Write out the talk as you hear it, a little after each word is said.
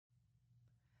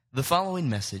The following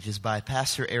message is by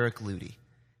Pastor Eric Ludy.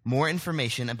 More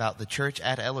information about the church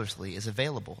at Ellerslie is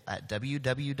available at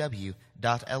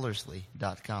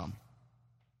www.ellerslie.com.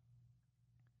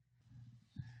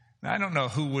 Now, I don't know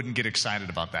who wouldn't get excited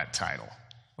about that title.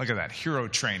 Look at that, hero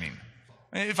training.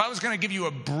 If I was going to give you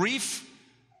a brief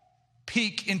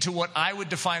peek into what I would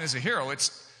define as a hero,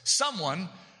 it's someone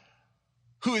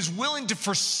who is willing to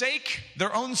forsake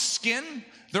their own skin,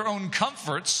 their own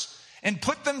comforts, and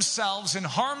put themselves in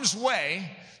harm's way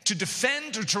to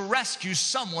defend or to rescue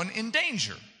someone in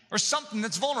danger or something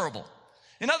that's vulnerable.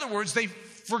 In other words, they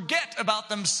forget about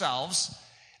themselves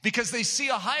because they see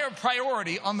a higher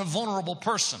priority on the vulnerable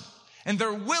person. And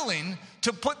they're willing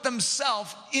to put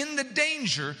themselves in the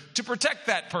danger to protect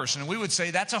that person. And we would say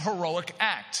that's a heroic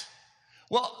act.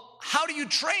 Well, how do you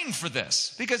train for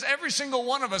this? Because every single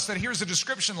one of us that hears a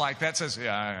description like that says,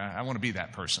 yeah, I want to be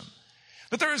that person.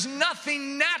 But there is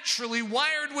nothing naturally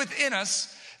wired within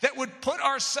us that would put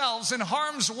ourselves in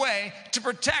harm's way to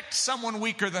protect someone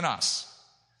weaker than us.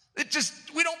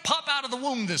 We don't pop out of the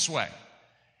womb this way.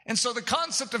 And so the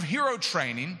concept of hero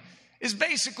training is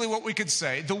basically what we could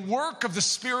say, the work of the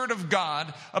Spirit of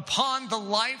God upon the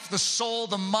life, the soul,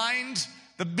 the mind,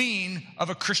 the being of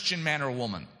a Christian man or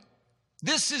woman.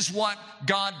 This is what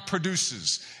God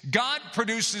produces. God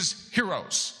produces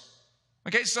heroes.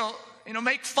 Okay, so,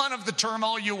 make fun of the term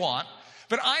all you want,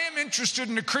 but I am interested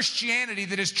in a Christianity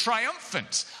that is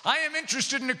triumphant. I am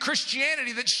interested in a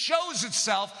Christianity that shows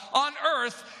itself on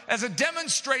earth as a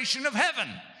demonstration of heaven.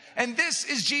 And this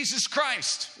is Jesus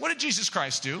Christ. What did Jesus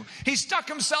Christ do? He stuck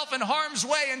himself in harm's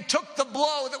way and took the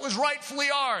blow that was rightfully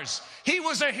ours. He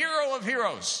was a hero of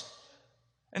heroes.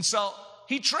 And so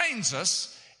he trains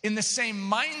us in the same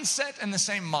mindset and the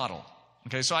same model.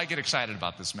 Okay, so I get excited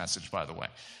about this message, by the way.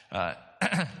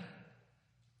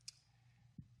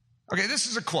 Okay, this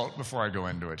is a quote before I go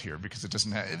into it here because it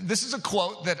doesn't have... This is a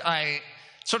quote that I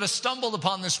sort of stumbled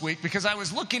upon this week because I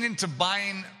was looking into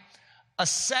buying a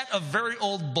set of very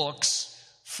old books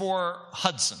for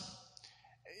Hudson.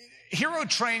 Hero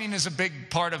training is a big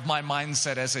part of my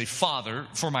mindset as a father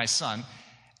for my son.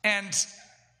 And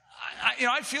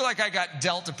I feel like I got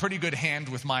dealt a pretty good hand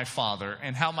with my father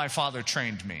and how my father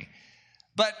trained me.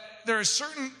 But there are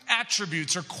certain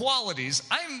attributes or qualities.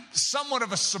 I'm somewhat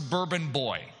of a suburban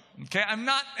boy. Okay, I'm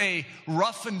not a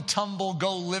rough and tumble,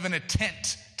 go live in a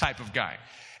tent type of guy.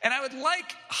 And I would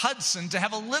like Hudson to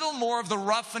have a little more of the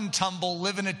rough and tumble,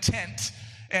 live in a tent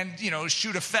and,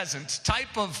 shoot a pheasant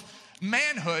type of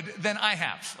manhood than I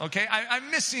have. Okay, I'm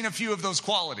missing a few of those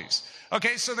qualities.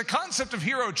 Okay, so the concept of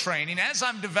hero training, as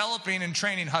I'm developing and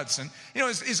training Hudson,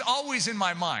 is always in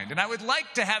my mind. And I would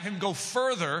like to have him go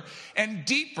further and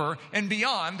deeper and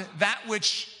beyond that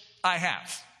which I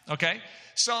have. Okay,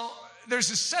 so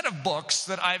there's a set of books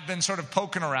that I've been sort of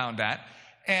poking around at,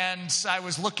 and I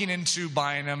was looking into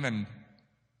buying them, and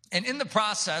in the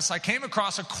process, I came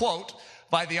across a quote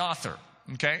by the author,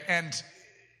 okay, and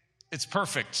it's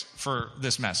perfect for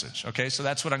this message, okay, so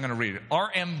that's what I'm going to read.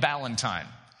 R.M. Ballantyne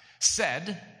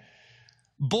said,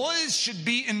 "Boys should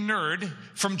be inured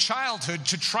from childhood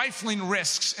to trifling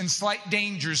risks and slight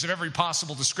dangers of every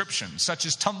possible description, such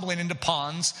as tumbling into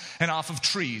ponds and off of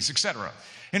trees, etc.,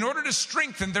 in order to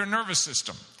strengthen their nervous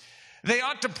system. They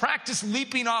ought to practice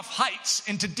leaping off heights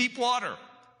into deep water.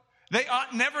 They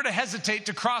ought never to hesitate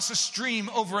to cross a stream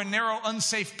over a narrow,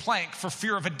 unsafe plank for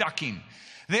fear of a ducking.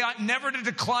 They ought never to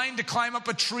decline to climb up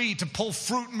a tree to pull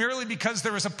fruit merely because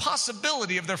there is a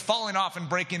possibility of their falling off and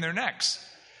breaking their necks.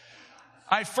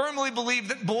 I firmly believe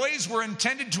that boys were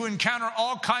intended to encounter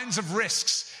all kinds of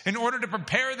risks in order to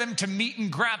prepare them to meet and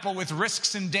grapple with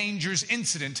risks and dangers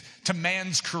incident to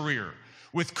man's career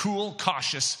with cool,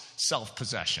 cautious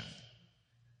self-possession."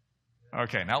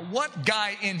 Okay, now what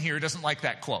guy in here doesn't like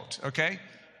that quote, okay?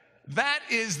 That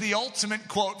is the ultimate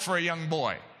quote for a young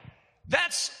boy.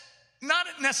 That's not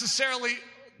necessarily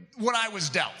what I was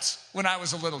dealt when I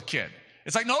was a little kid.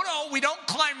 It's like, no, we don't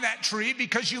climb that tree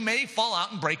because you may fall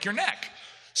out and break your neck.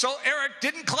 So Eric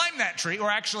didn't climb that tree, or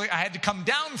actually I had to come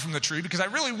down from the tree because I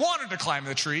really wanted to climb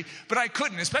the tree, but I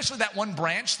couldn't, especially that one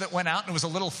branch that went out and it was a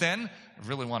little thin. I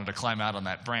really wanted to climb out on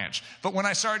that branch. But when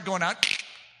I started going out,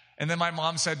 and then my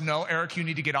mom said, "No, Eric, you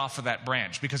need to get off of that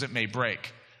branch because it may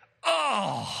break."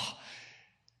 Oh,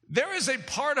 there is a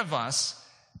part of us,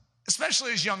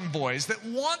 especially as young boys, that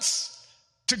wants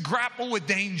to grapple with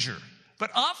danger. But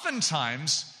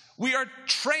oftentimes, we are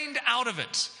trained out of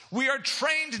it. We are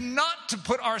trained not to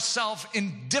put ourselves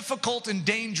in difficult and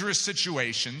dangerous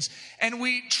situations, and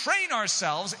we train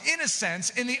ourselves, in a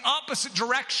sense, in the opposite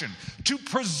direction, to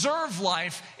preserve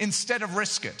life instead of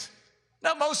risk it.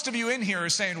 Now, most of you in here are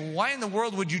saying, why in the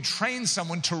world would you train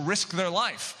someone to risk their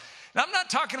life? Now, I'm not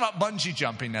talking about bungee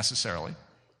jumping necessarily,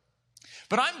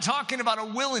 but I'm talking about a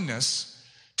willingness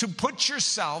to put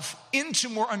yourself into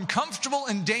more uncomfortable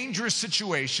and dangerous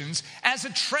situations as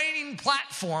a training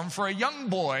platform for a young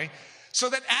boy, so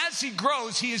that as he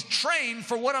grows, he is trained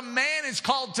for what a man is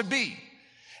called to be.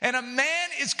 And a man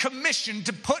is commissioned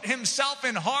to put himself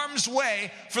in harm's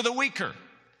way for the weaker.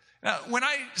 Now, when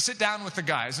I sit down with the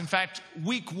guys, in fact,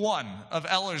 week 1 of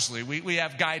Ellerslie, we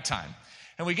have guy time.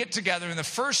 And we get together, and the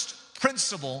first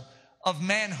principle of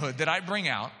manhood that I bring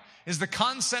out is the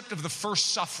concept of the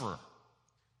first sufferer.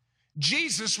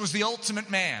 Jesus was the ultimate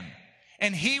man,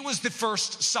 and he was the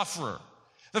first sufferer.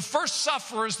 The first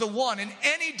sufferer is the one in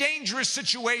any dangerous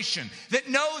situation that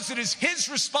knows it is his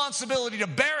responsibility to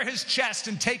bare his chest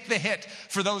and take the hit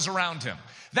for those around him.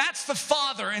 That's the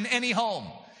father in any home.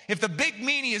 If the big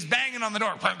meanie is banging on the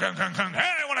door, hey,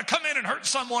 I want to come in and hurt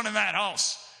someone in that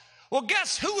house. Well,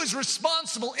 guess who is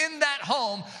responsible in that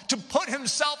home to put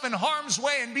himself in harm's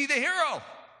way and be the hero?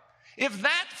 If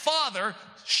that father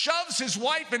shoves his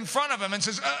wife in front of him and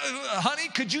says, honey,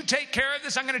 could you take care of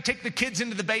this? I'm going to take the kids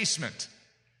into the basement.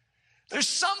 There's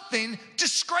something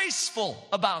disgraceful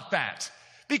about that,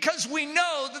 because we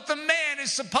know that the man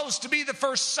is supposed to be the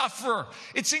first sufferer.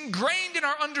 It's ingrained in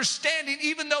our understanding,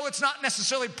 even though it's not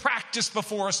necessarily practiced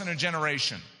before us in a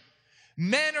generation.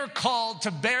 Men are called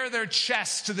to bare their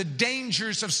chests to the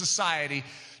dangers of society,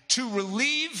 to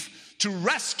relieve, to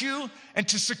rescue, and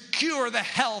to secure the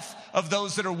health of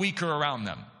those that are weaker around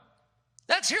them.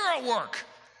 That's hero work.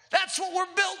 That's what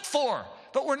we're built for,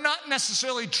 but we're not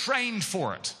necessarily trained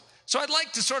for it. So I'd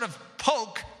like to sort of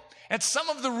poke at some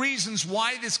of the reasons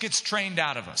why this gets trained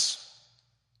out of us.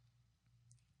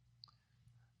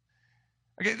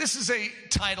 Okay, this is a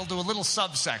title to a little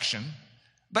subsection,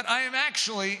 but I am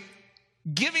actually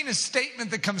giving a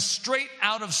statement that comes straight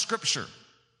out of Scripture.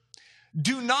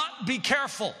 Do not be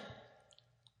careful.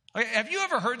 Okay, have you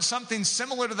ever heard something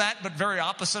similar to that, but very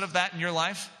opposite of that in your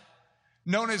life?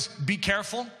 Known as be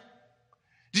careful?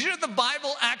 Did you know the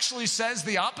Bible actually says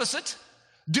the opposite?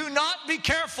 Do not be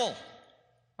careful.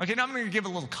 Okay, now I'm going to give a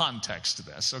little context to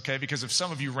this, okay? Because if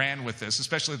some of you ran with this,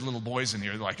 especially the little boys in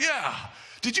here, they're like, yeah,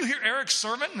 did you hear Eric's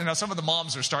sermon? And now some of the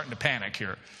moms are starting to panic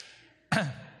here.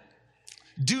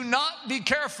 Do not be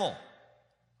careful.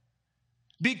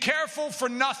 Be careful for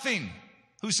nothing.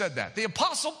 Who said that? The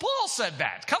Apostle Paul said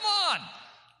that. Come on.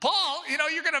 Paul,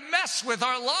 you're going to mess with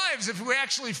our lives if we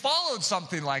actually followed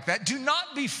something like that. Do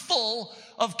not be full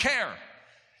of care.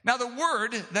 Now, the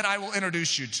word that I will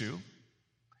introduce you to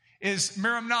is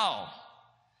merimnao.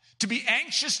 To be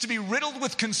anxious, to be riddled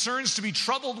with concerns, to be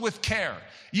troubled with care.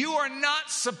 You are not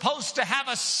supposed to have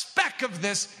a speck of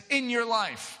this in your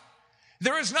life.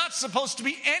 There is not supposed to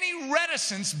be any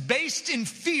reticence based in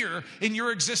fear in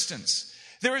your existence.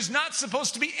 There is not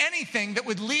supposed to be anything that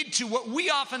would lead to what we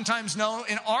oftentimes know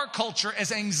in our culture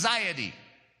as anxiety.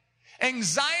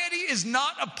 Anxiety is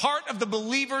not a part of the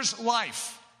believer's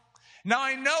life. Now,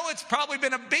 I know it's probably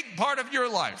been a big part of your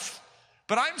life,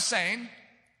 but I'm saying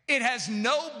it has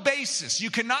no basis.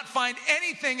 You cannot find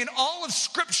anything in all of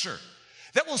Scripture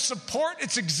that will support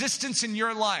its existence in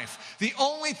your life. The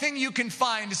only thing you can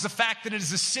find is the fact that it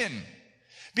is a sin,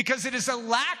 because it is a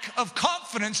lack of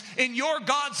confidence in your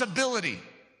God's ability.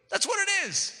 That's what it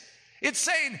is. It's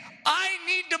saying, I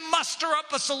need to muster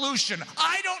up a solution.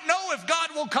 I don't know if God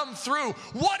will come through.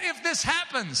 What if this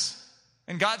happens?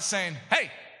 And God's saying,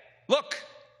 hey, look,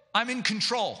 I'm in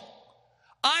control.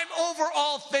 I'm over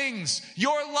all things.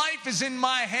 Your life is in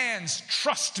my hands.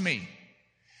 Trust me.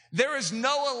 There is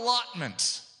no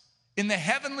allotment in the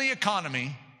heavenly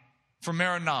economy for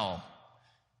merimnao.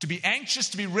 To be anxious,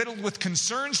 to be riddled with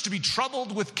concerns, to be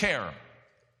troubled with care.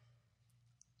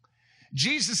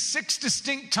 Jesus, 6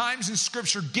 distinct times in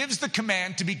Scripture, gives the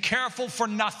command to be careful for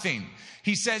nothing.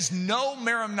 He says, no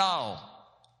merimnao.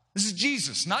 This is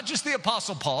Jesus, not just the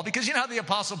Apostle Paul, because you know how the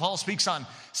Apostle Paul speaks on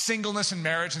singleness and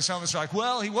marriage, and some of us are like,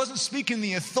 well, he wasn't speaking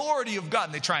the authority of God,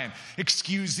 and they try and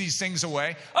excuse these things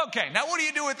away. Okay, now what do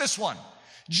you do with this one?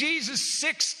 Jesus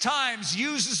 6 times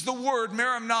uses the word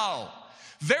merimnao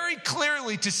very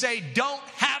clearly to say, don't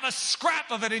have a scrap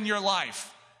of it in your life.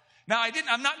 Now,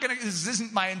 this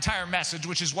isn't my entire message,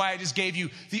 which is why I just gave you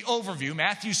the overview.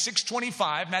 Matthew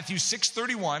 6:25, Matthew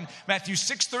 6:31, Matthew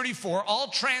 6:34, all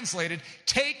translated,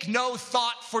 take no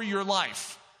thought for your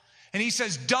life. And he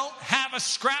says, don't have a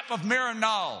scrap of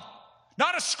merimnao.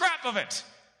 Not a scrap of it.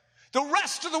 The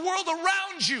rest of the world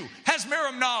around you has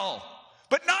merimnao,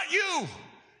 but not you.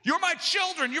 You're my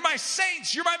children. You're my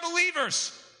saints. You're my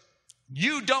believers.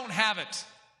 You don't have it.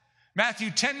 Matthew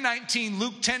 10:19,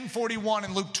 Luke 10:41,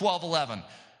 and Luke 12:11.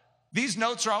 These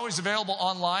notes are always available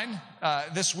online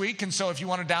this week, and so if you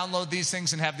want to download these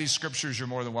things and have these scriptures, you're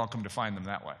more than welcome to find them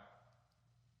that way.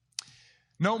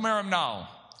 No merim now,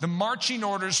 the marching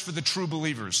orders for the true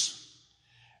believers.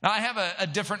 Now, I have a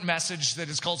different message that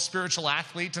is called Spiritual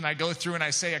Athlete, and I go through and I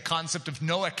say a concept of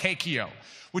no akakio,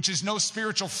 which is no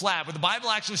spiritual flab. But the Bible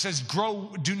actually says,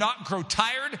 do not grow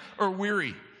tired or weary.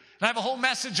 And I have a whole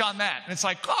message on that. And it's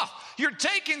like, you're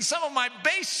taking some of my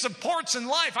base supports in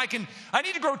life. I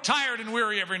need to grow tired and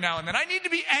weary every now and then. I need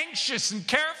to be anxious and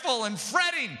careful and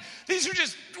fretting. These are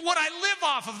just what I live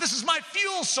off of. This is my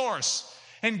fuel source.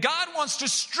 And God wants to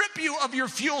strip you of your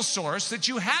fuel source that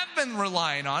you have been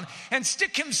relying on and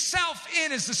stick himself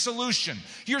in as the solution.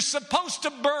 You're supposed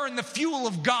to burn the fuel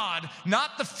of God,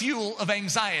 not the fuel of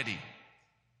anxiety.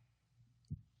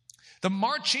 The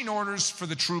marching orders for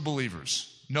the true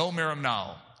believers. No merim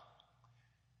now.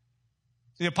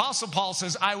 The Apostle Paul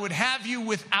says, I would have you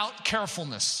without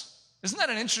carefulness. Isn't that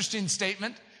an interesting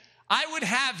statement? I would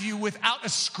have you without a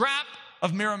scrap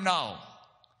of merim now.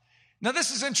 Now,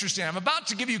 this is interesting. I'm about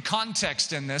to give you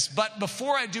context in this, but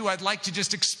before I do, I'd like to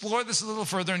just explore this a little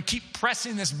further and keep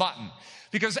pressing this button.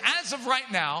 Because as of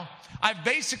right now, I've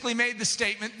basically made the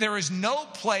statement, there is no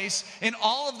place in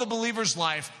all of the believer's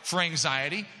life for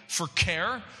anxiety, for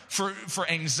care, for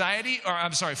fretting,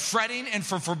 and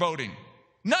for foreboding.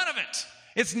 None of it.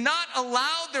 It's not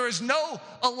allowed. There is no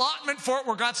allotment for it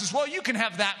where God says, well, you can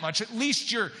have that much. At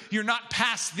least you're not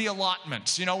past the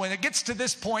allotment. You know, when it gets to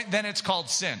this point, then it's called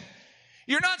sin.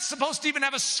 You're not supposed to even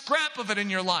have a scrap of it in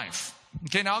your life.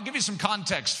 Okay, now I'll give you some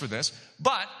context for this.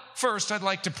 But first, I'd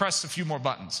like to press a few more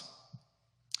buttons.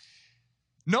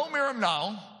 No merim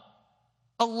now,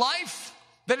 a life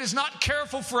that is not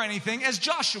careful for anything as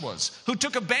Joshua's, who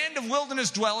took a band of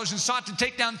wilderness dwellers and sought to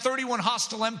take down 31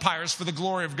 hostile empires for the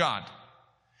glory of God.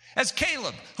 As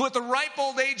Caleb, who at the ripe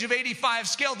old age of 85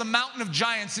 scaled the mountain of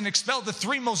giants and expelled the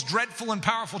 3 most dreadful and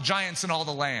powerful giants in all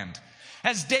the land.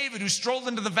 As David, who strolled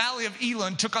into the valley of Elah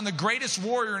and took on the greatest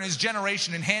warrior in his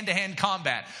generation in hand-to-hand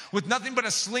combat, with nothing but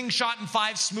a slingshot and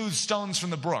 5 smooth stones from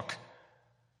the brook.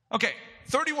 Okay,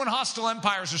 31 hostile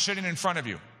empires are sitting in front of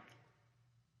you.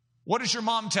 What does your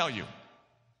mom tell you?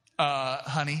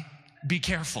 Honey, be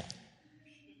careful.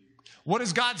 What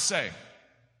does God say?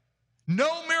 No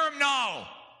merim now.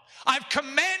 I've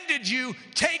commanded you,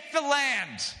 take the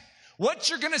land. What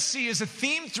you're going to see as a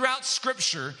theme throughout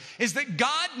Scripture is that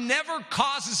God never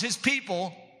causes his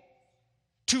people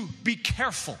to be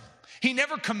careful. He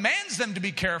never commands them to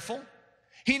be careful.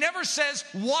 He never says,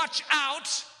 watch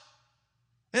out.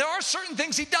 There are certain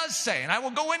things he does say, and I will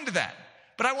go into that.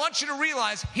 But I want you to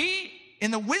realize he,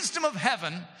 in the wisdom of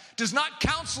heaven, does not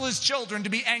counsel his children to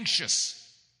be anxious.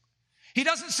 He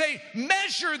doesn't say,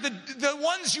 measure the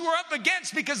ones you are up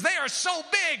against because they are so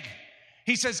big.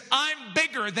 He says, I'm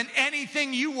bigger than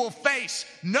anything you will face.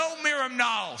 No merim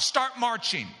now. Start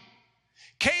marching.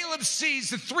 Caleb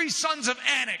sees the 3 sons of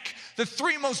Anak, the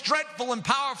 3 most dreadful and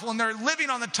powerful, and they're living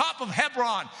on the top of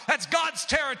Hebron. That's God's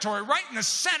territory, right in the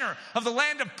center of the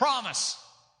land of promise.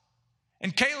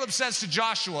 And Caleb says to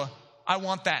Joshua, I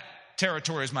want that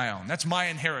territory as my own. That's my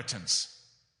inheritance.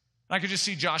 And I could just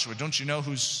see Joshua. Don't you know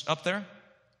who's up there?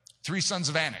 3 sons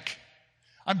of Anak.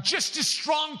 I'm just as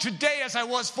strong today as I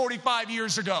was 45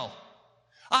 years ago.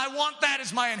 I want that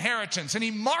as my inheritance. And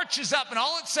he marches up, and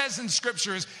all it says in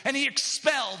Scripture is, and he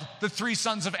expelled the 3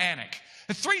 sons of Anak.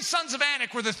 The 3 sons of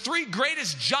Anak were the 3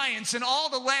 greatest giants in all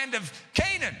the land of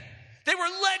Canaan. They were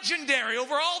legendary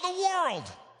over all the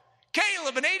world.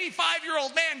 Caleb, an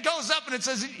 85-year-old man, goes up and it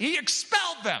says he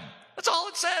expelled them. That's all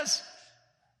it says.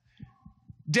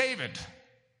 David,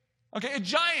 okay, a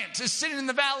giant is sitting in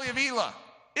the valley of Elah.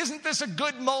 Isn't this a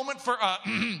good moment for,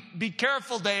 be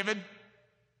careful, David.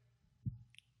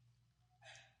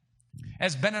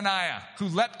 As Benaniah, who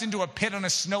leapt into a pit on a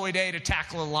snowy day to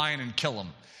tackle a lion and kill him.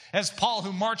 As Paul,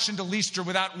 who marched into Lystra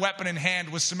without weapon in hand,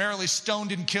 was summarily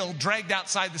stoned and killed, dragged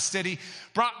outside the city,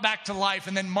 brought back to life,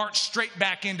 and then marched straight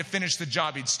back in to finish the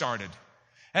job he'd started.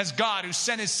 As God, who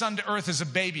sent his son to earth as a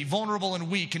baby, vulnerable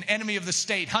and weak, an enemy of the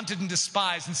state, hunted and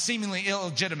despised, and seemingly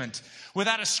illegitimate.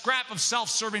 Without a scrap of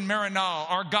self-serving marinara,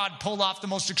 our God pulled off the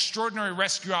most extraordinary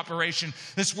rescue operation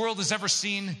this world has ever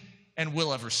seen and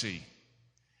will ever see.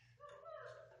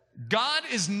 God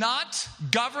is not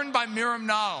governed by merim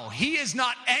now. He is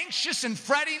not anxious and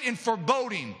fretting and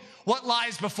foreboding what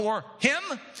lies before him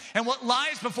and what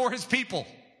lies before his people.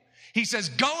 He says,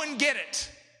 go and get it.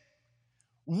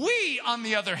 We, on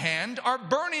the other hand, are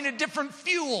burning a different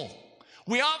fuel.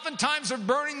 We oftentimes are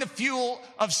burning the fuel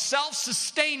of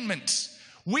self-sustainment.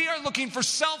 We are looking for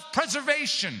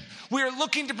self-preservation. We are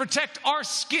looking to protect our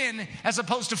skin as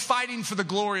opposed to fighting for the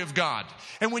glory of God.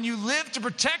 And when you live to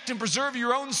protect and preserve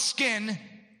your own skin,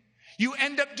 you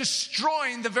end up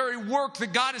destroying the very work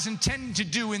that God is intending to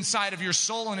do inside of your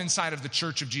soul and inside of the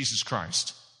church of Jesus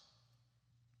Christ.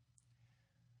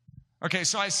 Okay,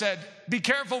 so I said, be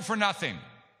careful for nothing.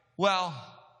 Well,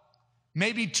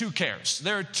 maybe 2 cares.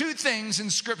 There are 2 things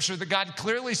in Scripture that God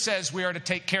clearly says we are to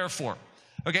take care for.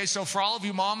 Okay, so for all of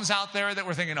you moms out there that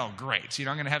were thinking, oh, great, I'm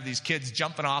going to have these kids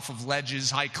jumping off of ledges,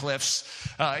 high cliffs,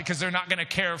 because they're not going to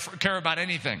care about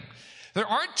anything. There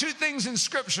are 2 things in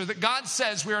Scripture that God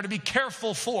says we are to be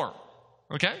careful for.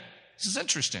 Okay, this is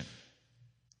interesting.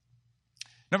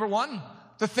 Number 1,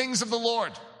 the things of the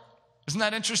Lord. Isn't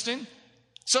that interesting?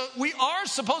 So we are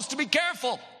supposed to be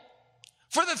careful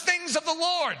for the things of the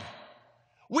Lord.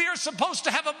 We are supposed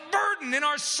to have a burden in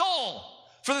our soul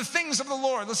for the things of the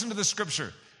Lord. Listen to the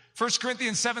scripture. 1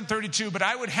 Corinthians 7:32, but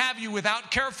I would have you without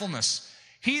carefulness.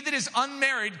 He that is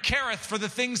unmarried careth for the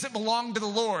things that belong to the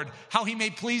Lord, how he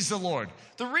may please the Lord.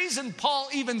 The reason Paul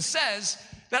even says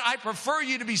that I prefer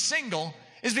you to be single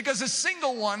is because a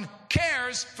single one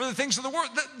cares for the things of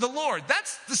the Lord.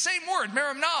 That's the same word,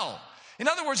 merimnao. In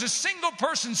other words, a single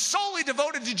person solely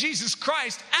devoted to Jesus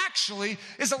Christ actually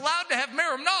is allowed to have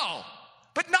merimnao.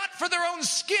 But not for their own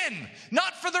skin,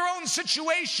 not for their own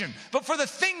situation, but for the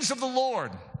things of the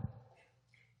Lord.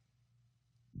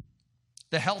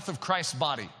 The health of Christ's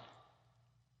body.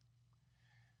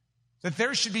 That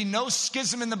there should be no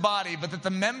schism in the body, but that the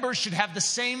members should have the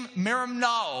same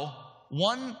merimnao,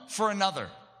 one for another.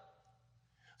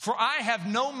 For I have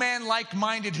no man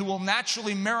like-minded who will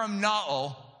naturally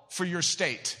merimnao for your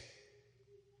state.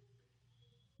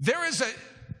 There is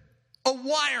a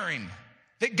wiring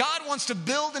that God wants to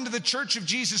build into the church of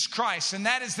Jesus Christ, and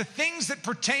that is the things that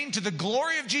pertain to the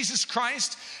glory of Jesus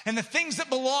Christ and the things that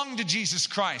belong to Jesus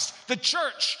Christ. The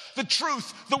church, the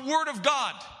truth, the word of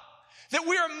God. That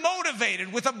we are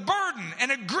motivated with a burden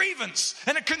and a grievance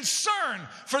and a concern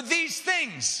for these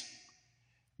things.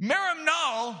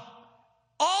 Merimnao,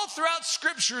 all throughout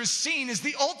Scripture, is seen as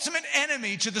the ultimate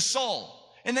enemy to the soul.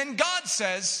 And then God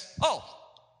says, oh,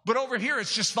 but over here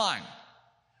it's just fine.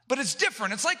 But it's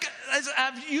different. It's like, as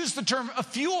I've used the term, a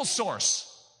fuel source.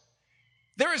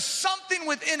 There is something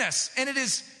within us, and it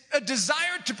is a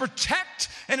desire to protect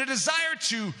and a desire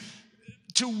to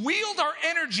wield our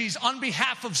energies on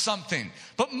behalf of something.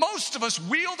 But most of us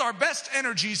wield our best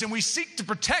energies and we seek to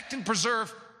protect and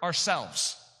preserve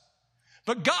ourselves.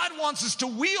 But God wants us to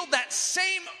wield that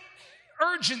same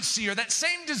urgency or that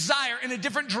same desire in a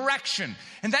different direction.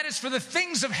 And that is for the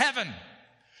things of heaven,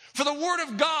 for the word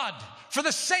of God, for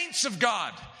the saints of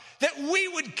God, that we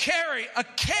would carry a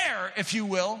care, if you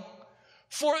will,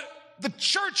 for the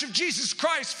church of Jesus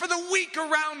Christ, for the weak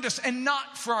around us, and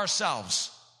not for ourselves.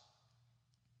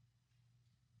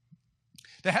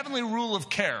 The heavenly rule of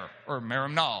care, or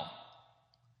merimnao.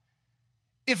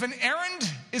 If an errand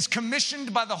is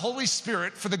commissioned by the Holy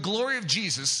Spirit for the glory of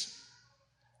Jesus,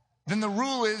 then the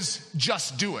rule is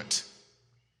just do it.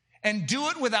 And do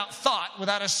it without thought,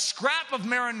 without a scrap of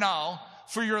merimnao,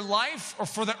 for your life or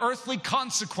for the earthly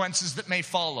consequences that may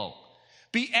follow.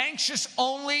 Be anxious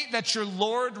only that your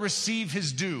Lord receive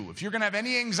his due. If you're going to have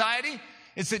any anxiety,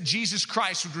 it's that Jesus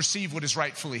Christ would receive what is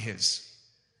rightfully his.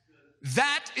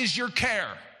 That is your care.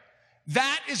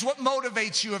 That is what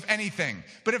motivates you, if anything.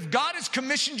 But if God has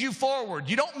commissioned you forward,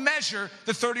 you don't measure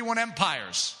the 31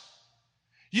 empires.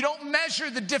 You don't measure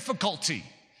the difficulty.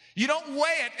 You don't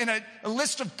weigh it in a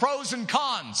list of pros and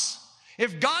cons.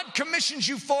 If God commissions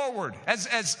you forward,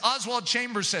 as Oswald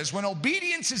Chambers says, when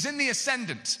obedience is in the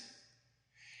ascendant,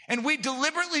 and we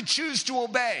deliberately choose to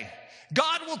obey,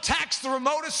 God will tax the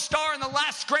remotest star and the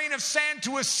last grain of sand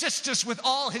to assist us with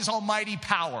all his almighty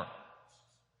power.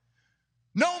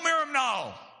 No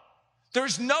merimnao.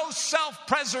 There's no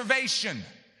self-preservation.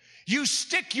 You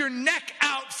stick your neck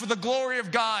out for the glory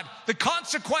of God. The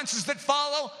consequences that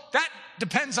follow, that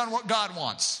depends on what God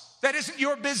wants. That isn't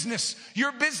your business.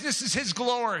 Your business is his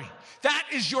glory. That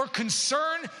is your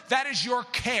concern. That is your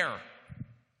care.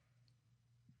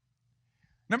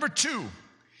 Number 2,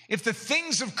 if the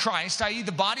things of Christ, i.e.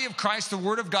 the body of Christ, the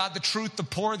word of God, the truth, the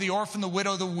poor, the orphan, the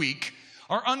widow, the weak,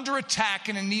 are under attack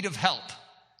and in need of help,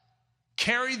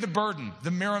 carry the burden,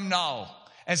 the merimnao,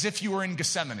 as if you were in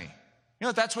Gethsemane. You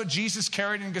know, that's what Jesus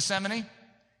carried in Gethsemane.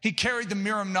 He carried the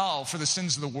merimnao for the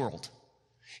sins of the world.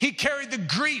 He carried the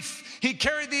grief. He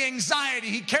carried the anxiety.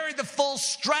 He carried the full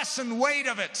stress and weight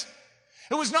of it.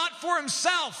 It was not for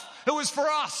himself. It was for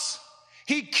us.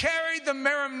 He carried the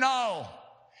merimnao.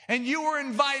 And you were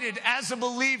invited as a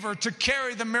believer to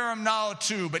carry the merimnao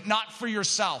too, but not for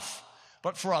yourself,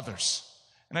 but for others.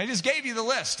 And I just gave you the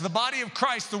list. The body of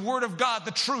Christ, the word of God,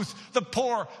 the truth, the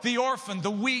poor, the orphan,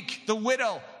 the weak, the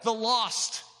widow, the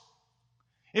lost.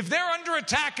 If they're under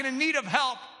attack and in need of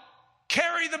help,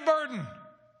 carry the burden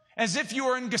as if you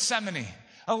were in Gethsemane.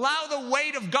 Allow the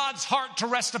weight of God's heart to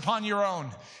rest upon your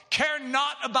own. Care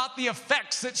not about the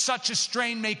effects that such a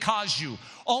strain may cause you.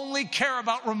 Only care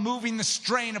about removing the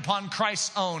strain upon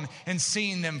Christ's own and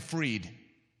seeing them freed.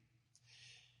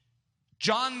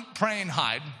 John Praying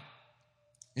Hyde,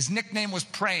 his nickname was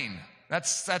Praying.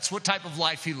 That's what type of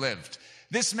life he lived.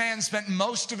 This man spent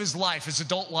most of his life, his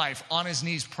adult life, on his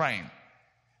knees praying.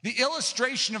 The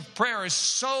illustration of prayer is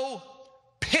so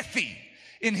pithy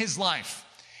in his life.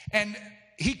 And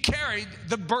he carried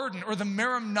the burden or the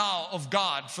miram now of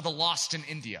God for the lost in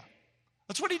India.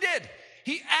 That's what he did.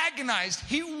 He agonized.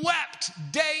 He wept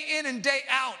day in and day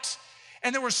out.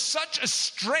 And there was such a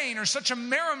strain or such a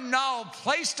miram now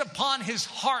placed upon his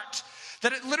heart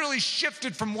that it literally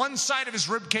shifted from one side of his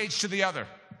ribcage to the other.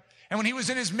 And when he was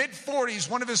in his mid-40s,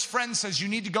 one of his friends says, you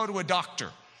need to go to a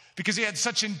doctor because he had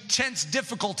such intense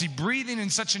difficulty breathing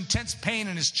and such intense pain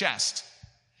in his chest.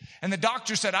 And the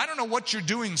doctor said, I don't know what you're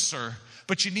doing, sir,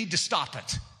 but you need to stop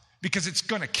it because it's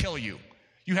going to kill you.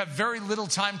 You have very little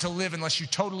time to live unless you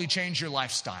totally change your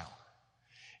lifestyle.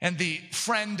 And the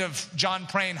friend of John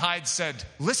Praying Hyde said,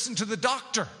 listen to the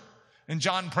doctor. And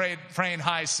John Praying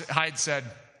Hyde said,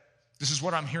 this is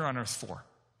what I'm here on earth for.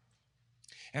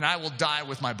 And I will die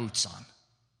with my boots on.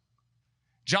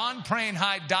 John Praying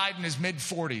Hyde died in his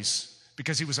mid-40s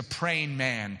because he was a praying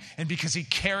man and because he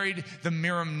carried the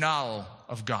miram now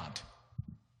of God.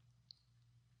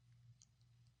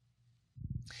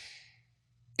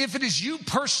 If it is you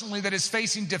personally that is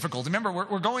facing difficulty, remember,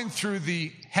 we're going through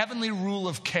the heavenly rule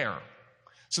of care.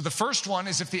 So the first one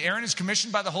is if the errand is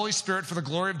commissioned by the Holy Spirit for the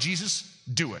glory of Jesus,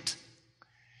 do it.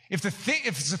 If the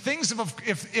things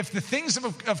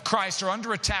of Christ are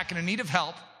under attack and in need of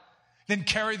help, then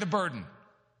carry the burden.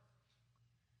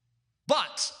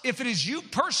 But if it is you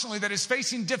personally that is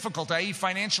facing difficulty, i.e.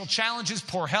 financial challenges,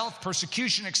 poor health,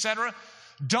 persecution, etc.,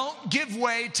 don't give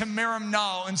way to miram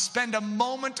now and spend a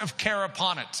moment of care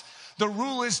upon it. The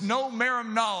rule is no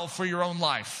miram now for your own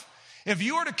life. If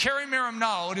you are to carry miram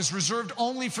now, it is reserved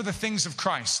only for the things of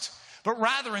Christ. But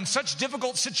rather, in such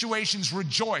difficult situations,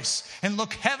 rejoice and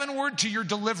look heavenward to your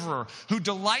deliverer, who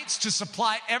delights to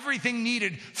supply everything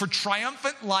needed for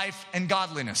triumphant life and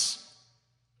godliness.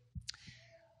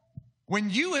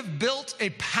 When you have built a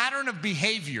pattern of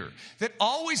behavior that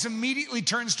always immediately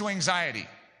turns to anxiety,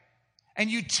 and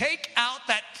you take out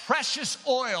that precious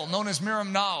oil known as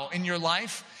miram now in your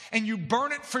life, and you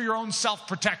burn it for your own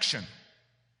self-protection,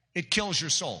 it kills your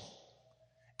soul.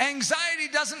 Anxiety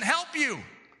doesn't help you.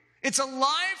 It's a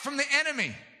lie from the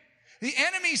enemy. The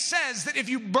enemy says that if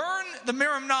you burn the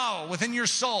miram now within your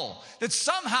soul, that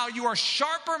somehow you are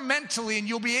sharper mentally and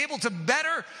you'll be able to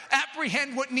better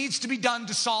apprehend what needs to be done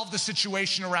to solve the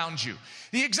situation around you.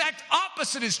 The exact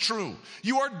opposite is true.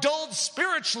 You are dulled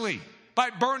spiritually by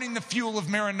burning the fuel of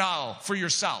miram now for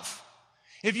yourself.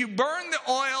 If you burn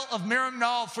the oil of miram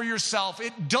now for yourself,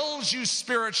 it dulls you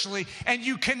spiritually and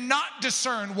you cannot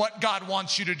discern what God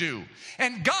wants you to do.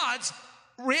 And God's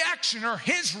reaction or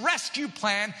his rescue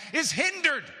plan is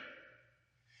hindered.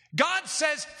 God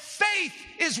says, faith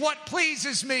is what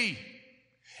pleases me.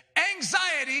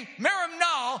 Anxiety, miram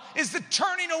now, is the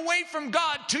turning away from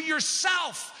God to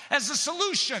yourself as the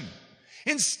solution.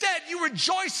 Instead, you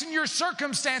rejoice in your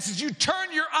circumstances. You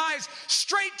turn your eyes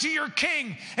straight to your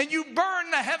King and you burn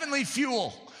the heavenly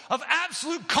fuel of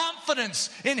absolute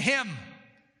confidence in him,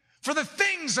 for the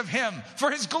things of him, for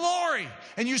his glory.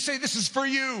 And you say, this is for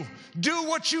you. Do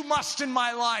what you must in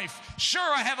my life. Sure,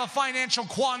 I have a financial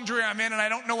quandary I'm in and I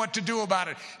don't know what to do about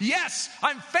it. Yes,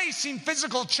 I'm facing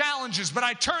physical challenges, but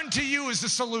I turn to you as the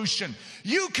solution.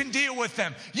 You can deal with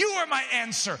them. You are my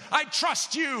answer. I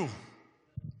trust you.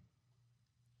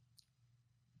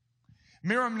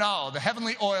 Miram now, the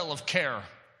heavenly oil of care,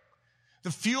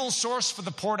 the fuel source for the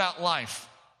poured out life.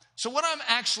 So what I'm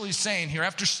actually saying here,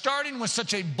 after starting with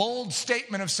such a bold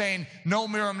statement of saying, no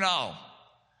miram now,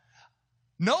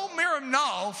 no miram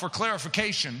now, for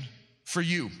clarification, for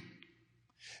you.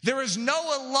 There is no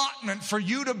allotment for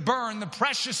you to burn the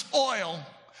precious oil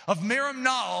of miram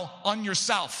now on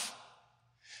yourself.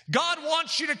 God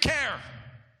wants you to care,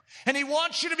 and he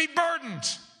wants you to be burdened,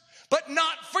 but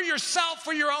not for yourself,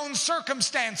 for your own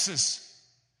circumstances.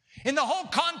 In the whole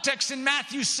context in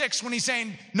Matthew 6, when he's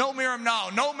saying, no miram now,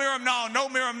 no miram now, no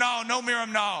miram now, no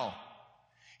miram now,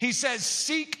 he says,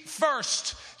 seek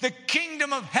first the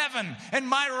kingdom of heaven and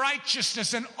my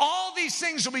righteousness, and all these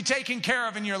things will be taken care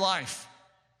of in your life.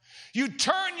 You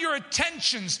turn your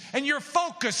attentions and your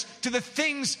focus to the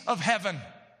things of heaven.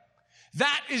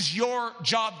 That is your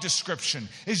job description.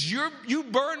 You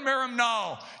burn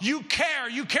merimnao. You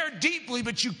care deeply,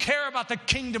 but you care about the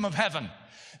kingdom of heaven.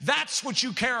 That's what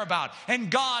you care about, and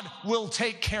God will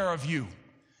take care of you.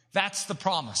 That's the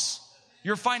promise.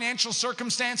 Your financial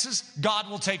circumstances, God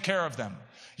will take care of them.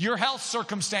 Your health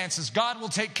circumstances, God will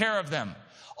take care of them.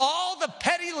 All the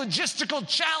petty logistical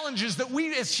challenges that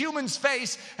we as humans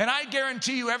face, and I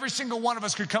guarantee you every single one of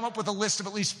us could come up with a list of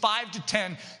at least 5 to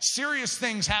 10 serious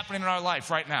things happening in our life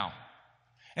right now.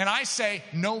 And I say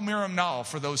no merimnao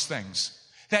for those things.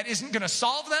 That isn't going to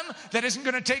solve them. That isn't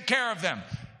going to take care of them.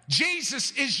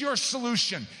 Jesus is your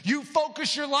solution. You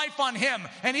focus your life on him.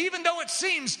 And even though it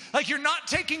seems like you're not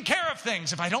taking care of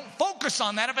things, if I don't focus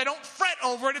on that, if I don't fret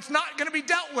over it, it's not going to be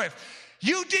dealt with.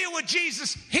 You deal with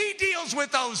Jesus, he deals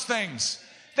with those things.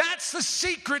 That's the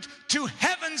secret to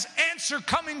heaven's answer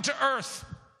coming to earth.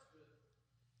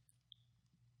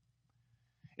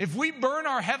 If we burn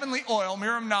our heavenly oil,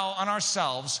 merimnao, on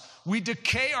ourselves, we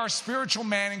decay our spiritual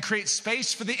man and create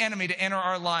space for the enemy to enter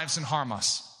our lives and harm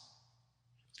us.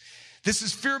 This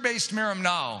is fear-based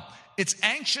merimnao. It's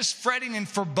anxious fretting and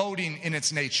foreboding in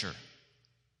its nature.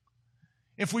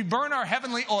 If we burn our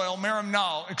heavenly oil,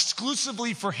 merimnao,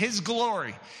 exclusively for his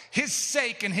glory, his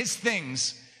sake, and his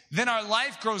things, then our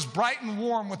life grows bright and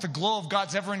warm with the glow of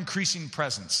God's ever-increasing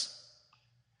presence.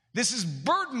 This is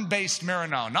burden-based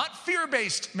merimnao, not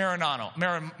fear-based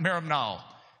merimnao.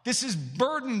 This is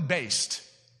burden-based.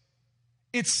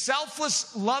 It's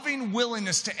selfless, loving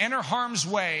willingness to enter harm's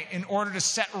way in order to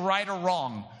set right or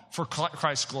wrong for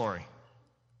Christ's glory.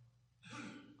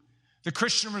 The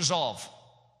Christian resolve.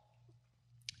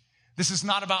 This is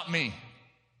not about me.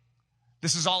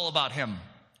 This is all about him.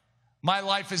 My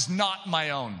life is not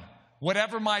my own.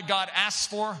 Whatever my God asks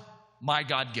for, my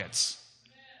God gets.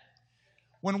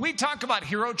 When we talk about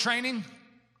hero training,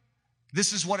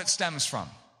 this is what it stems from.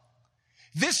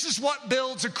 This is what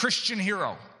builds a Christian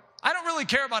hero. I don't really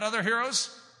care about other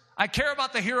heroes. I care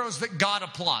about the heroes that God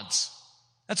applauds.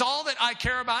 That's all that I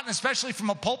care about, and especially from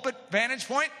a pulpit vantage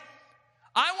point.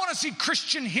 I want to see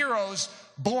Christian heroes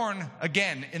born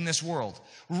again in this world,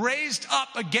 raised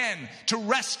up again to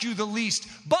rescue the least,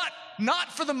 but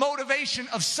not for the motivation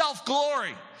of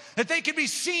self-glory, that they can be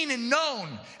seen and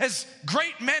known as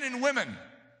great men and women,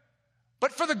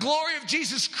 but for the glory of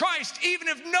Jesus Christ, even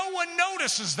if no one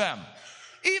notices them,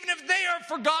 even if they are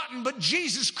forgotten, but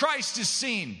Jesus Christ is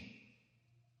seen.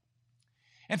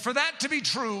 And for that to be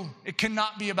true, it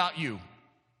cannot be about you.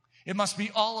 It must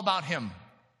be all about him.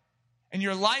 And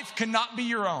your life cannot be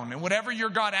your own. And whatever your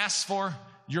God asks for,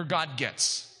 your God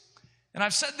gets. And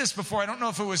I've said this before. I don't know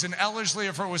if it was in Ellerslie or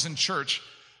if it was in church.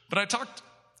 But I talked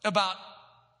about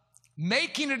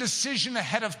making a decision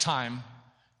ahead of time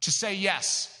to say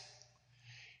yes.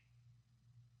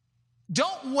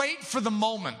 Don't wait for the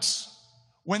moment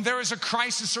when there is a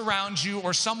crisis around you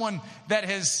or someone that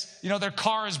has, their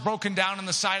car is broken down on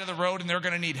the side of the road and they're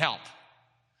going to need help.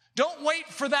 Don't wait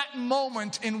for that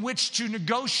moment in which to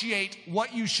negotiate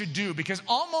what you should do, because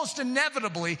almost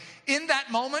inevitably in that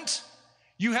moment,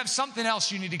 you have something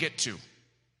else you need to get to.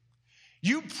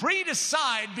 You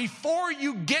pre-decide before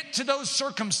you get to those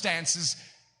circumstances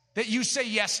that you say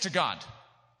yes to God.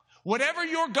 Whatever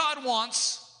your God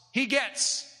wants, he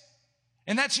gets.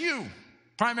 And that's you,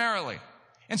 primarily.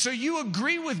 And so you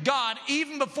agree with God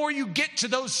even before you get to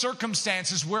those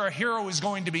circumstances where a hero is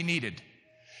going to be needed.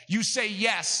 You say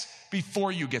yes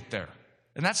before you get there.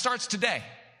 And that starts today.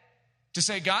 To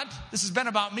say, God, this has been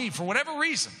about me for whatever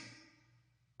reason.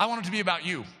 I want it to be about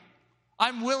you.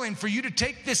 I'm willing for you to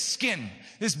take this skin,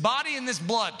 this body and this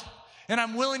blood, and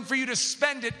I'm willing for you to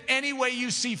spend it any way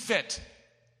you see fit.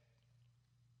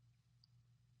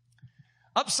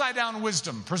 Upside down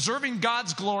wisdom, preserving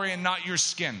God's glory and not your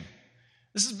skin.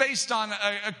 This is based on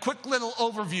a quick little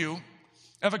overview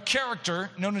of a character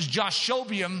known as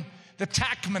Joshobium the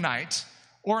Tachmonite,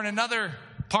 or in another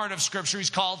part of Scripture, he's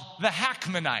called the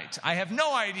Hackmanite. I have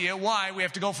no idea why we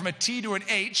have to go from a T to an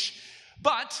H,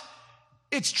 but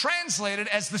it's translated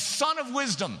as the son of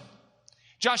wisdom.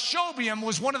 Joshobium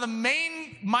was one of the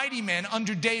main mighty men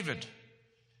under David.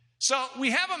 So we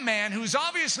have a man who's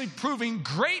obviously proving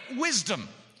great wisdom.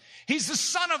 He's the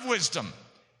son of wisdom.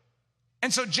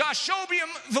 And so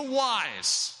Joshobium the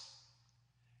wise.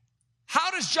 How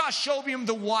does Joshobium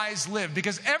the wise live?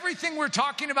 Because everything we're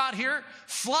talking about here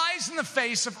flies in the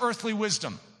face of earthly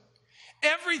wisdom.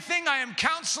 Everything I am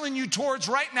counseling you towards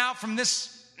right now from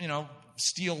this,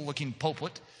 steel-looking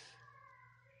pulpit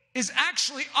is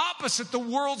actually opposite the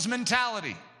world's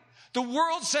mentality. The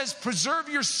world says preserve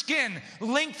your skin,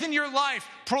 lengthen your life,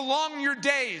 prolong your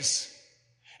days.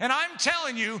 And I'm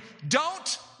telling you,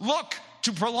 don't look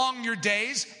to prolong your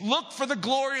days. Look for the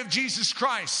glory of Jesus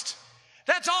Christ.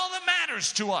 That's all that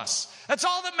matters to us. That's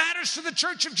all that matters to the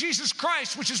Church of Jesus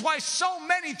Christ, which is why so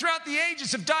many throughout the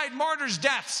ages have died martyrs'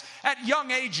 deaths at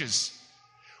young ages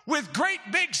with great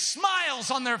big smiles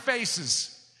on their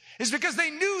faces. Is because they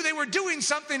knew they were doing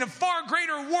something of far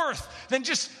greater worth than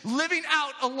just living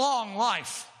out a long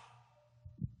life.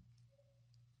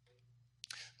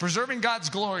 Preserving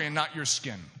God's glory and not your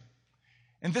skin.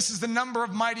 And this is the number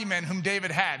of mighty men whom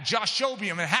David had.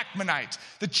 Jashobeam and Hachmonite,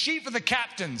 the chief of the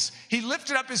captains. He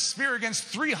lifted up his spear against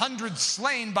 300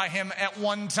 slain by him at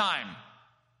one time.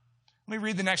 Let me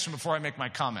read the next one before I make my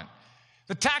comment.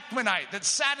 The Tachmonite that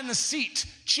sat in the seat,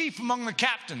 chief among the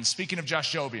captains, speaking of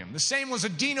Jashobeam. The same was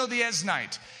Adino the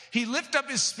Eznite. He lifted up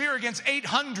his spear against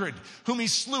 800, whom he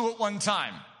slew at one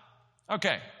time.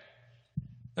 Okay,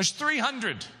 there's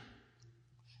 300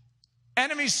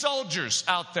 enemy soldiers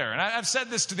out there. And I've said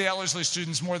this to the Ellerslie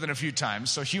students more than a few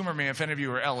times, so humor me if any of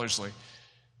you are Ellerslie.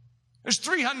 There's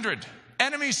 300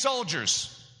 enemy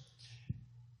soldiers.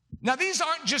 Now, these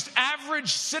aren't just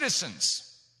average citizens.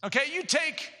 Okay, you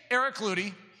take Eric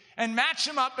Ludy and match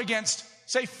him up against,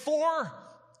 say, 4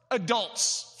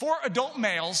 adult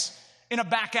males in a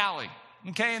back alley.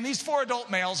 Okay, and these 4 adult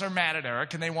males are mad at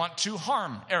Eric and they want to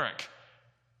harm Eric.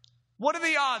 What are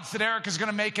the odds that Eric is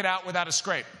going to make it out without a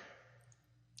scrape?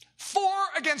 4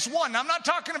 against 1. Now, I'm not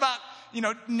talking about,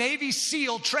 Navy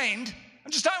SEAL trained.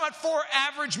 I'm just talking about 4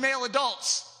 average male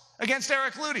adults against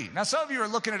Eric Ludy. Now, some of you are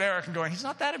looking at Eric and going, he's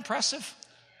not that impressive.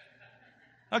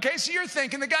 Okay, so you're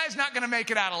thinking the guy's not going to make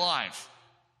it out alive.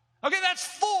 Okay, that's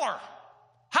 4.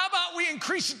 How about we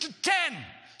increase it to 10?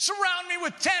 Surround me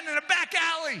with 10 in a back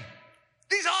alley.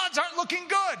 These odds aren't looking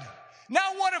good.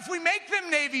 Now what if we make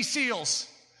them Navy SEALs?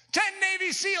 10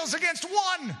 Navy SEALs against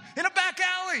 1 in a back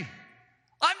alley.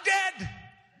 I'm dead.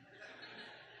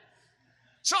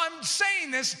 So I'm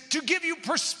saying this to give you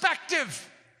perspective.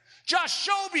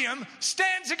 Jashobeam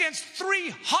stands against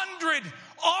 300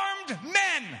 armed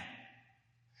men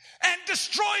and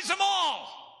destroys them all.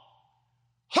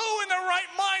 Who in their right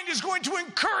mind is going to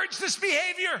encourage this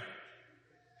behavior?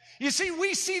 You see,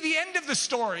 we see the end of the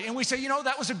story and we say,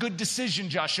 that was a good decision,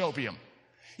 Jashobeam.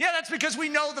 Yeah, that's because we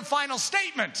know the final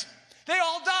statement. They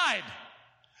all died.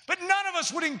 But none of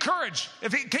us would encourage.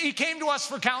 If he came to us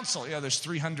for counsel, there's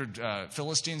 300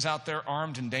 Philistines out there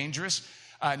armed and dangerous.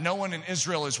 No one in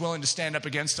Israel is willing to stand up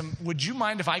against them. Would you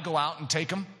mind if I go out and take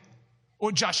them? Or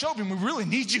Jashobeam, we really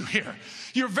need you here.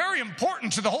 You're very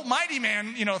important to the whole mighty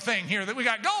man, thing here that we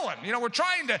got going. We're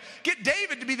trying to get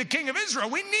David to be the king of Israel.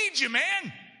 We need you,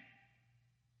 man.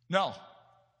 No,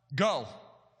 go.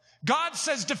 God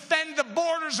says defend the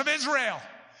borders of Israel.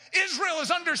 Israel is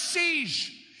under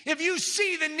siege. If you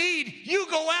see the need, you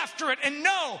go after it and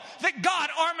know that God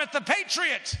armeth the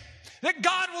patriot, that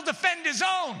God will defend his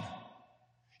own.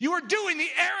 You are doing the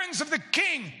errands of the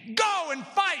king. Go and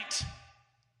fight.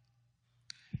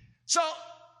 So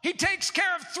he takes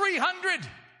care of 300, and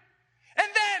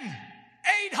then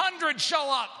 800 show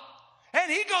up,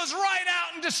 and he goes right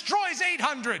out and destroys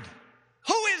 800.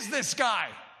 Who is this guy?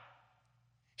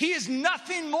 He is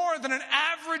nothing more than an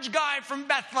average guy from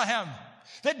Bethlehem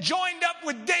that joined up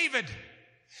with David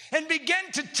and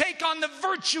began to take on the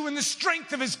virtue and the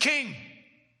strength of his king.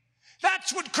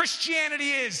 That's what Christianity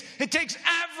is. It takes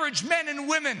average men and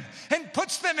women and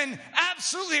puts them in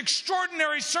absolutely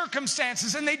extraordinary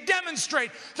circumstances, and they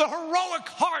demonstrate the heroic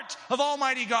heart of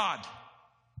Almighty God.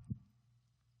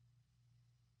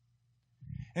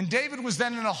 And David was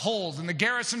then in a hold, and the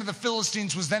garrison of the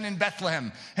Philistines was then in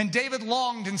Bethlehem. And David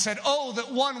longed and said, "Oh,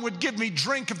 that one would give me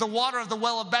drink of the water of the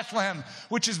well of Bethlehem,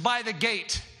 which is by the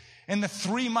gate." And the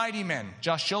 3 mighty men,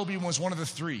 Jashobeam was one of the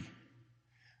 3,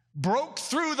 broke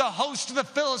through the host of the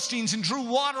Philistines and drew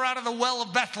water out of the well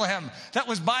of Bethlehem that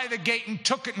was by the gate and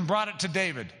took it and brought it to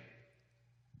David.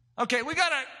 Okay, we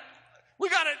got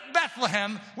a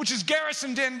Bethlehem, which is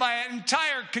garrisoned in by an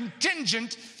entire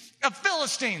contingent of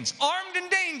Philistines, armed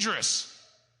and dangerous.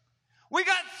 We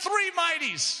got 3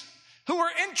 mighties who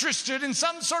were interested in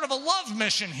some sort of a love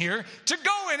mission here to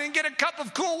go in and get a cup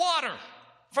of cool water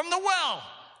from the well.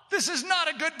 This is not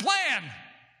a good plan.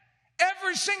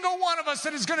 Every single one of us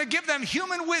that is going to give them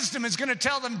human wisdom is going to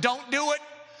tell them, don't do it.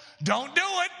 Don't do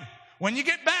it. When you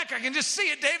get back, I can just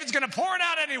see it. David's going to pour it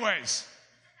out anyways.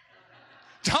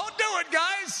 Don't do it,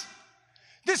 guys.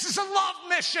 This is a love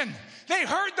mission. They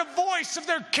heard the voice of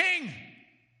their king.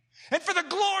 And for the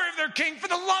glory of their king, for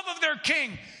the love of their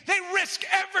king, they risk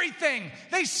everything.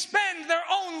 They spend their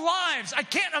own lives. I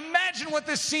can't imagine what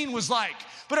this scene was like,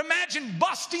 but imagine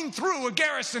busting through a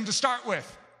garrison to start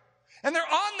with. And they're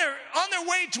on their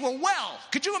way to a well.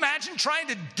 Could you imagine trying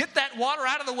to get that water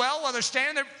out of the well while they're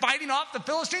standing there fighting off the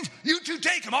Philistines? You two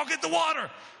take them, I'll get the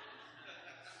water.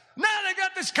 Now they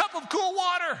got this cup of cool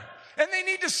water, and they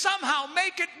need to somehow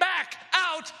make it back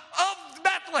out of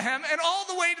Bethlehem and all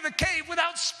the way to the cave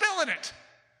without spilling it.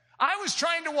 I was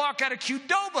trying to walk out of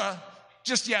Qdoba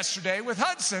just yesterday with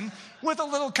Hudson with a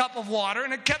little cup of water,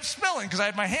 and it kept spilling because I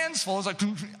had my hands full. I was like,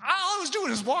 all I was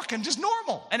doing is walking just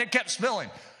normal, and it kept spilling.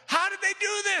 How did they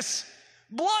do this?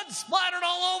 Blood splattered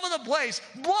all over the place.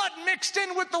 Blood mixed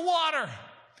in with the water.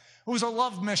 It was a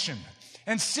love mission,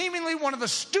 and seemingly one of the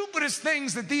stupidest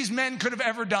things that these men could have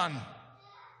ever done.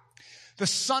 The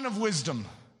son of wisdom,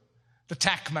 the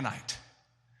Tachmonite.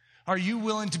 Are you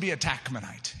willing to be a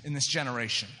Tachmonite in this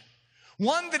generation?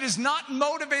 One that is not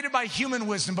motivated by human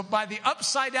wisdom, but by the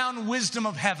upside down wisdom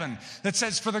of heaven that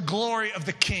says, for the glory of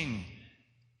the king.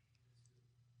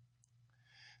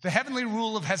 The heavenly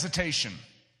rule of hesitation.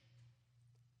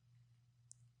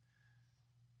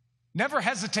 Never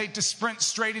hesitate to sprint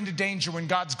straight into danger when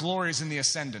God's glory is in the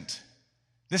ascendant.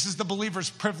 This is the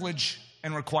believer's privilege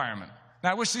and requirement.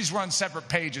 Now, I wish these were on separate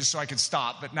pages so I could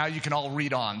stop, but now you can all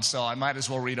read on, so I might as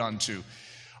well read on too.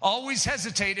 Always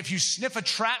hesitate if you sniff a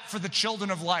trap for the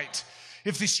children of light.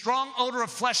 If the strong odor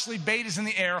of fleshly bait is in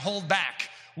the air, hold back.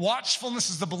 Watchfulness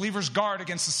is the believer's guard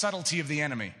against the subtlety of the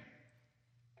enemy.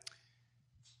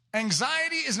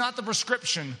 Anxiety is not the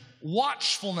prescription.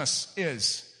 Watchfulness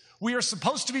is. We are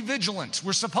supposed to be vigilant.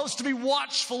 We're supposed to be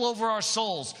watchful over our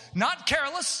souls. Not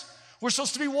careless. We're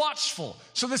supposed to be watchful.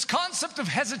 So this concept of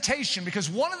hesitation, because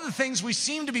one of the things we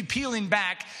seem to be peeling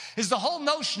back is the whole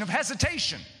notion of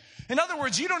hesitation. In other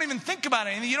words, you don't even think about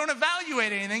anything. You don't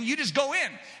evaluate anything. You just go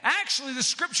in. Actually, the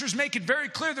scriptures make it very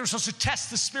clear that we're supposed to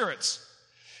test the spirits.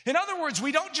 In other words,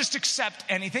 we don't just accept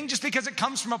anything just because it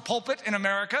comes from a pulpit in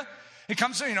America. It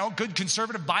comes from, good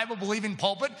conservative Bible-believing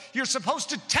pulpit. You're supposed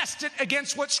to test it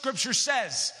against what Scripture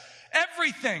says.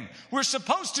 Everything. We're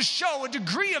supposed to show a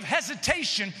degree of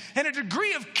hesitation and a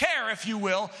degree of care, if you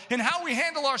will, in how we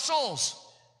handle our souls.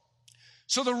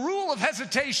 So the rule of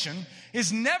hesitation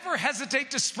is never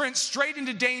hesitate to sprint straight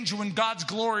into danger when God's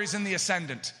glory is in the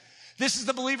ascendant. This is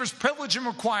the believer's privilege and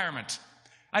requirement.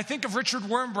 I think of Richard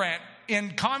Wurmbrand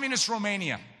in communist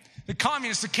Romania. The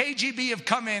communists, the KGB, have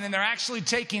come in and they're actually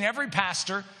taking every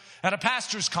pastor at a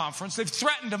pastor's conference. They've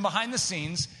threatened them behind the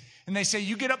scenes. And they say,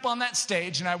 you get up on that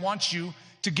stage and I want you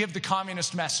to give the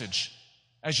communist message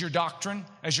as your doctrine,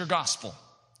 as your gospel.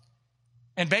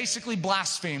 And basically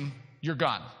blaspheme your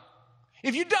God.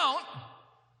 If you don't,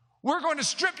 we're going to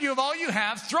strip you of all you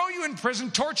have, throw you in prison,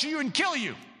 torture you, and kill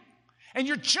you. And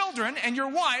your children and your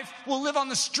wife will live on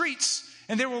the streets,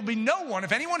 and there will be no one.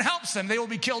 If anyone helps them, they will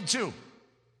be killed too.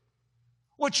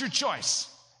 What's your choice?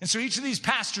 And so each of these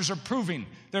pastors are proving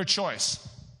their choice.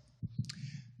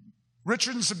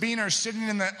 Richard and Sabina are sitting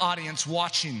in the audience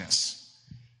watching this.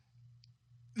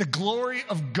 The glory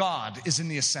of God is in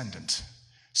the ascendant.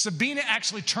 Sabina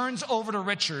actually turns over to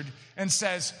Richard and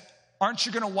says, aren't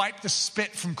you going to wipe the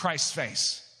spit from Christ's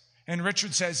face? And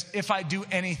Richard says, if I do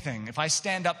anything, if I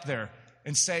stand up there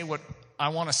and say what I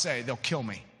want to say, they'll kill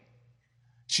me.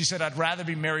 She said, I'd rather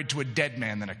be married to a dead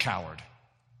man than a coward.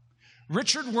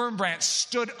 Richard Wurmbrand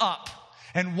stood up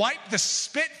and wiped the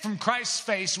spit from Christ's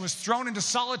face and was thrown into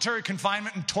solitary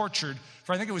confinement and tortured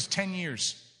for, I think it was 10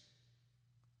 years.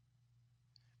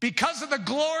 Because of the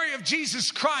glory of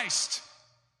Jesus Christ.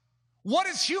 What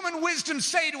does human wisdom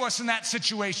say to us in that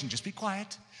situation? Just be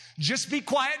quiet. Just be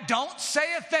quiet. Don't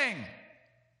say a thing.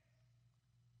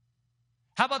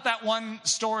 How about that one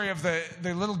story of the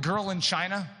little girl in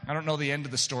China? I don't know the end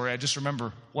of the story. I just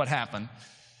remember what happened.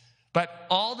 But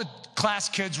all the class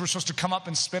kids were supposed to come up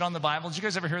and spit on the Bible. Did you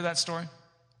guys ever hear that story?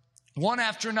 One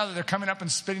after another, they're coming up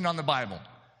and spitting on the Bible.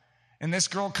 And this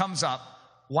girl comes up,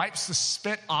 wipes the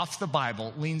spit off the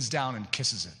Bible, leans down and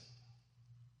kisses it.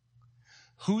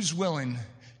 Who's willing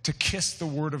to kiss the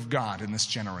Word of God in this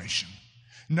generation,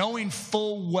 knowing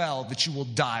full well that you will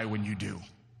die when you do?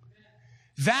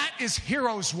 That is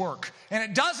hero's work. And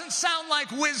it doesn't sound like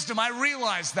wisdom, I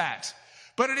realize that.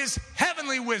 But it is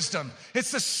heavenly wisdom.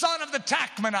 It's the son of the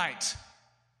Tachmonite.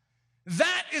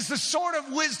 That is the sort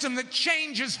of wisdom that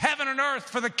changes heaven and earth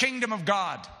for the kingdom of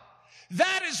God.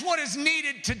 That is what is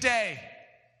needed today.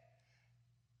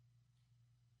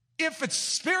 If it's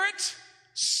spirit,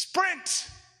 sprint.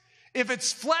 If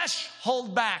it's flesh,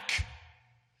 hold back.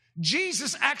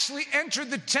 Jesus actually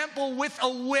entered the temple with a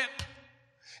whip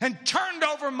and turned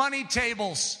over money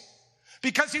tables.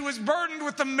 because he was burdened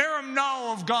with the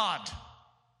merimnao of God.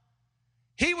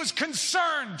 He was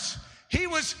concerned. He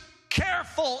was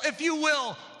careful, if you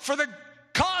will, for the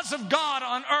cause of God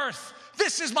on earth.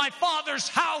 This is my Father's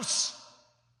house.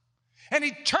 And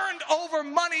he turned over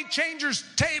money changers'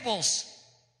 tables.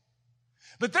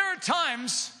 But there are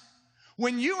times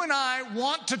when you and I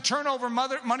want to turn over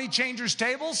money changers'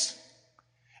 tables,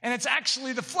 and it's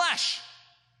actually the flesh.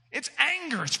 It's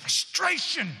anger, it's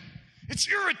frustration,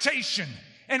 it's irritation.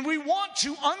 And we want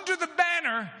to, under the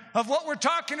banner of what we're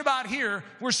talking about here,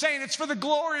 we're saying it's for the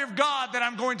glory of God that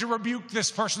I'm going to rebuke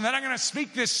this person, that I'm going to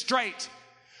speak this straight.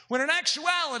 When in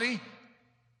actuality,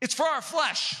 it's for our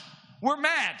flesh. We're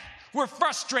mad, we're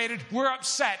frustrated, we're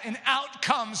upset, and out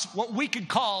comes what we could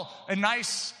call a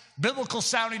nice biblical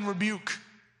sounding rebuke.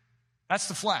 That's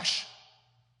the flesh.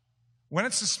 When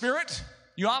it's the Spirit,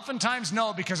 you oftentimes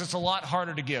know because it's a lot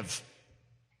harder to give.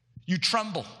 You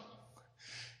tremble.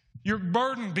 You're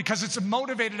burdened because it's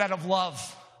motivated out of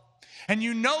love. And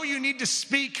you know you need to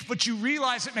speak, but you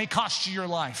realize it may cost you your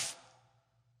life.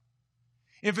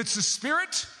 If it's the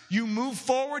Spirit, you move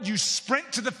forward, you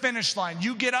sprint to the finish line.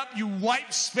 You get up, you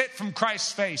wipe spit from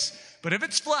Christ's face. But if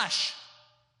it's flesh,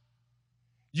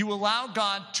 you allow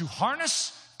God to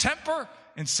harness, temper,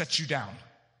 and set you down.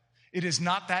 It is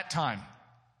not that time.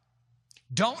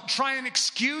 Don't try and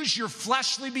excuse your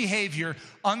fleshly behavior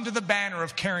under the banner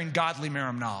of carrying godly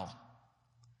merimnao.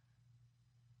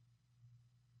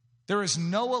 There is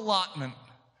no allotment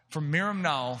for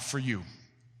merimnao for you.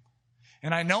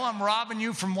 And I know I'm robbing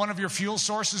you from one of your fuel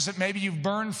sources that maybe you've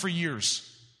burned for years.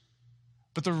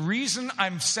 But the reason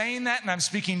I'm saying that, and I'm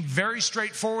speaking very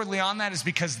straightforwardly on that, is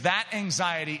because that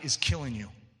anxiety is killing you.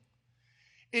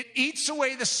 It eats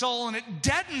away the soul and it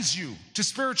deadens you to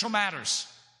spiritual matters.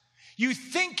 You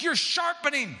think you're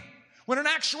sharpening, when in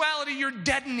actuality you're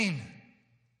deadening.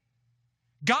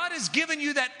 God has given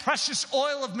you that precious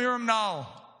oil of merimnao,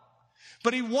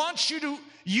 but he wants you to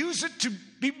use it to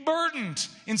be burdened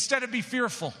instead of be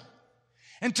fearful,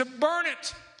 and to burn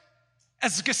it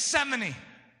as Gethsemane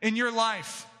in your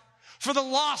life for the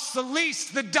lost, the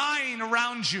least, the dying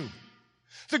around you.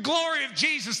 The glory of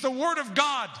Jesus, the Word of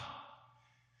God.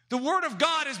 The Word of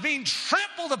God is being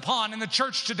trampled upon in the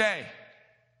church today.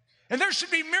 And there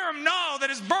should be merimnao that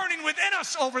is burning within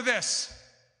us over this.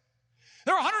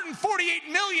 There are 148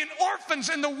 million orphans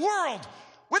in the world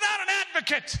without an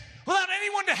advocate, without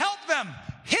anyone to help them,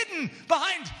 hidden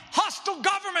behind hostile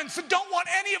governments that don't want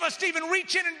any of us to even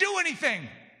reach in and do anything.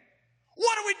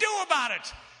 What do we do about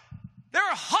it? There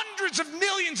are hundreds of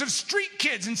millions of street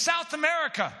kids in South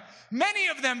America, many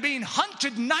of them being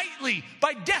hunted nightly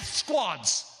by death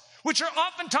squads, which are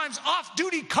oftentimes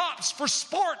off-duty cops for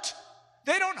sport.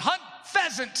 They don't hunt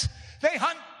pheasant. They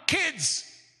hunt kids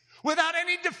without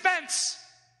any defense.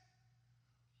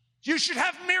 You should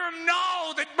have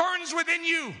merimnao that burns within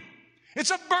you. It's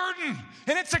a burden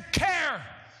and it's a care.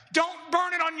 Don't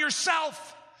burn it on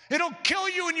yourself. It'll kill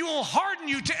you and you will harden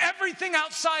you to everything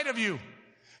outside of you.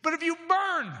 But if you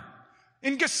burn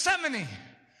in Gethsemane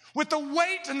with the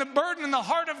weight and the burden in the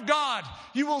heart of God,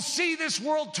 you will see this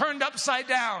world turned upside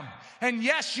down. And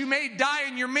yes, you may die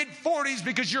in your mid-40s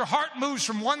because your heart moves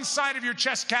from one side of your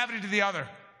chest cavity to the other.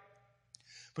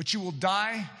 But you will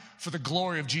die for the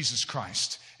glory of Jesus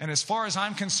Christ. And as far as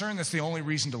I'm concerned, that's the only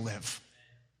reason to live.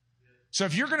 So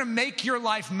if you're going to make your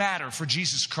life matter for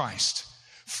Jesus Christ,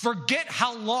 forget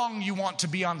how long you want to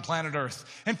be on planet Earth.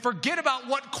 And forget about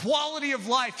what quality of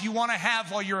life you want to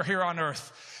have while you're here on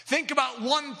earth. Think about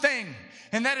one thing,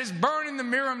 and that is burning the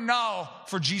merimnao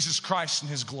for Jesus Christ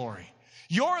and his glory.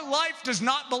 Your life does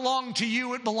not belong to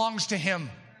you, it belongs to him.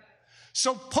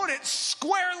 So put it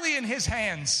squarely in his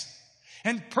hands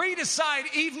and pre-decide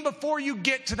even before you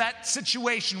get to that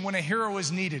situation when a hero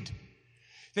is needed,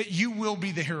 that you will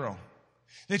be the hero,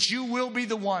 that you will be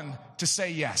the one to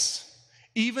say yes,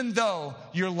 even though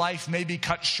your life may be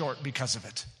cut short because of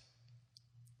it.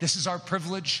 This is our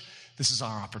privilege. This is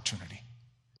our opportunity.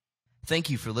 Thank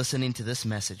you for listening to this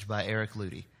message by Eric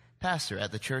Ludy, pastor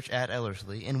at the church at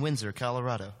Ellerslie in Windsor,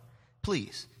 Colorado.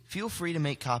 Please feel free to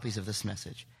make copies of this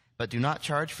message, but do not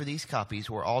charge for these copies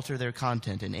or alter their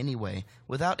content in any way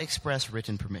without express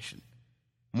written permission.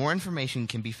 More information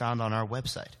can be found on our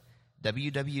website,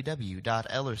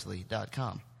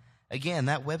 www.ellerslie.com. Again,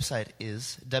 that website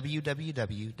is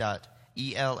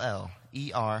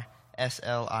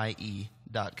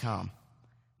www.ellerslie.com.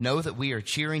 Know that we are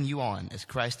cheering you on as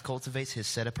Christ cultivates his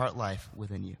set-apart life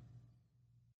within you.